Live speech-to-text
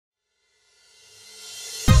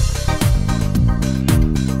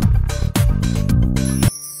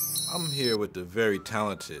with the very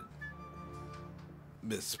talented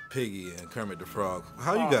Miss Piggy and Kermit the Frog.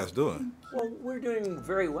 How are you guys doing? Well, we're doing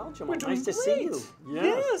very well, Jamal. We're doing nice to great. see you.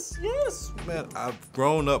 Yes, yes. Man, I've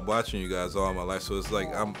grown up watching you guys all my life, so it's like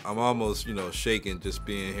I'm almost, you know, shaking just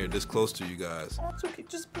being here this close to you guys. Oh, it's okay.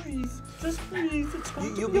 Just breathe. Just breathe. It's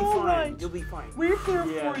going You'll to be all fine. right. You'll be fine. We're here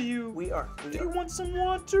for you. We are. Do you want some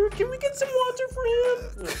water? Can we get some water for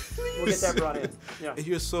him? Please. We'll get that brought in. Yeah.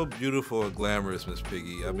 You're so beautiful and glamorous, Miss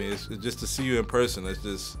Piggy. I mean, it's just to see you in person,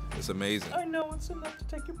 it's amazing. I know, it's enough to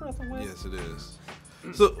take your breath away. Yes, it is.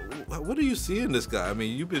 So, what do you see in this guy? I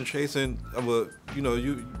mean, you've been chasing, well, you know,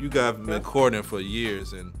 you guys have been courting for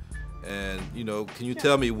years, and you know, can you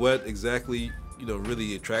tell me what exactly, you know,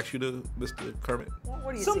 really attracts you to Mr. Kermit?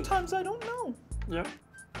 What do you Sometimes I don't know. Yeah.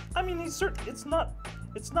 I mean, it's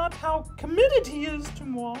not how committed he is to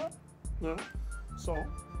moi. Yeah. So?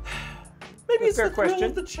 Maybe it's Fair the thrill question.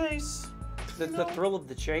 of the chase. The thrill of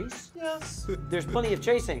the chase? Yes. There's plenty of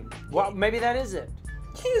chasing. Well, maybe that is it.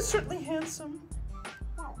 He is certainly handsome.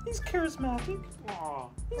 He's charismatic. Aw.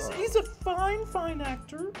 He's a fine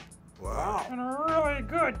actor. Wow. And a really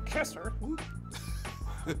good kisser.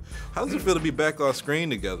 How does it feel to be back on screen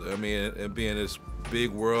together? I mean, and being this big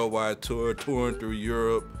worldwide tour, touring through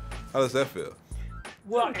Europe. How does that feel?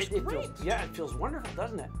 Well, It's it great. feels wonderful,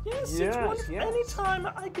 doesn't it? Yes, it's wonderful. yes. Anytime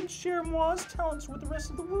I can share Moi's talents with the rest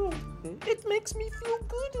of the world, it makes me feel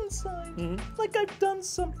good inside. Like I've done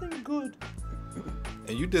something good.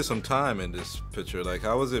 And you did some time in this picture. Like,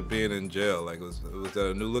 how was it being in jail? Like, was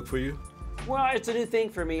that a new look for you? Well, it's a new thing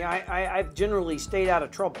for me. I've generally stayed out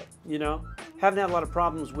of trouble, you know? Haven't had a lot of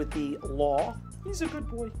problems with the law. He's a good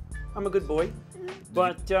boy. I'm a good boy.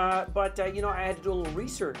 But you know, I had to do a little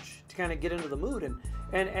research to kind of get into the mood.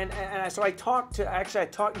 So I talked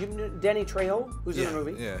to, you know Danny Trejo, who's in the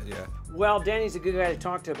movie? Yeah. Well, Danny's a good guy to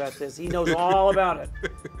talk to about this. He knows all about it.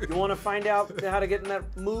 You want to find out how to get in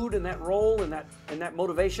that mood and that role and that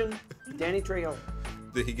motivation? Danny Trejo.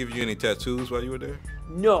 Did he give you any tattoos while you were there?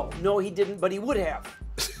 No, he didn't, but he would have.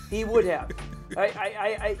 He would have.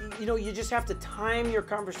 You know, you just have to time your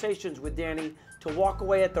conversations with Danny to walk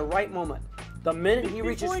away at the right moment. The minute he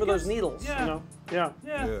reaches for those needles, you know? Yeah.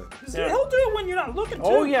 He'll do it when you're not looking to.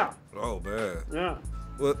 Oh, yeah. Oh, man. Yeah.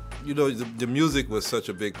 Well, you know, the music was such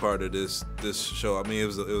a big part of this show. I mean, it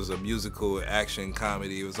was a musical, action,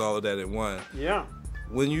 comedy. It was all of that in one. Yeah.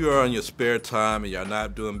 When you are on your spare time and you're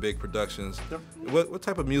not doing big productions, what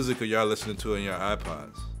type of music are y'all listening to in your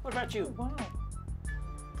iPods? What about you? Wow.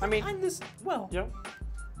 I mean, well, yeah.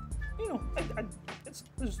 you know,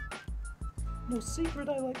 there's no secret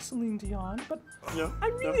I like Celine Dion, but I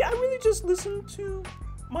really just listen to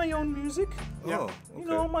my own music. Yeah. Oh, okay. You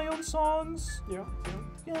know, my own songs. Yeah.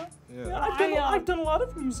 I've done a lot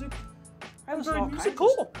of music. I listen very to all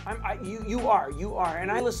musical. kinds of, you are,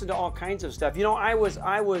 and I listen to all kinds of stuff. You know, I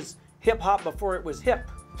was hip hop before it was hip.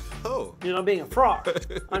 Oh. You know, being a frog.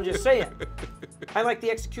 I'm just saying. I like the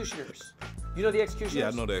Executioners. You know the Executioners? Yeah,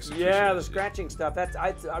 I know the Executioners. Yeah, the scratching stuff. That's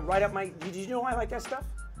I right up my. Did you know I like that stuff?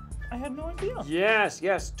 I had no idea.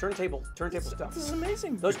 Yes, turntable stuff. This is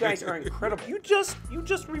amazing. Those guys are incredible. You just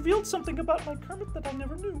revealed something about my Kermit that I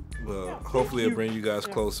never knew. Well, hopefully it'll bring you guys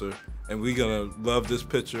closer. And we're going to love this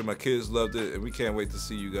picture. My kids loved it. And we can't wait to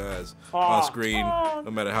see you guys on screen,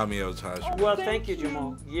 no matter how many other times you Well, thank you,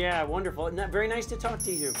 Jamal. Yeah, wonderful. Very nice to talk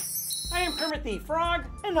to you. I am Kermit the Frog.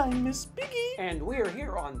 And I'm Miss Piggy. And we're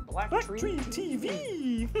here on BlackTree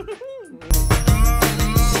BlackTree TV.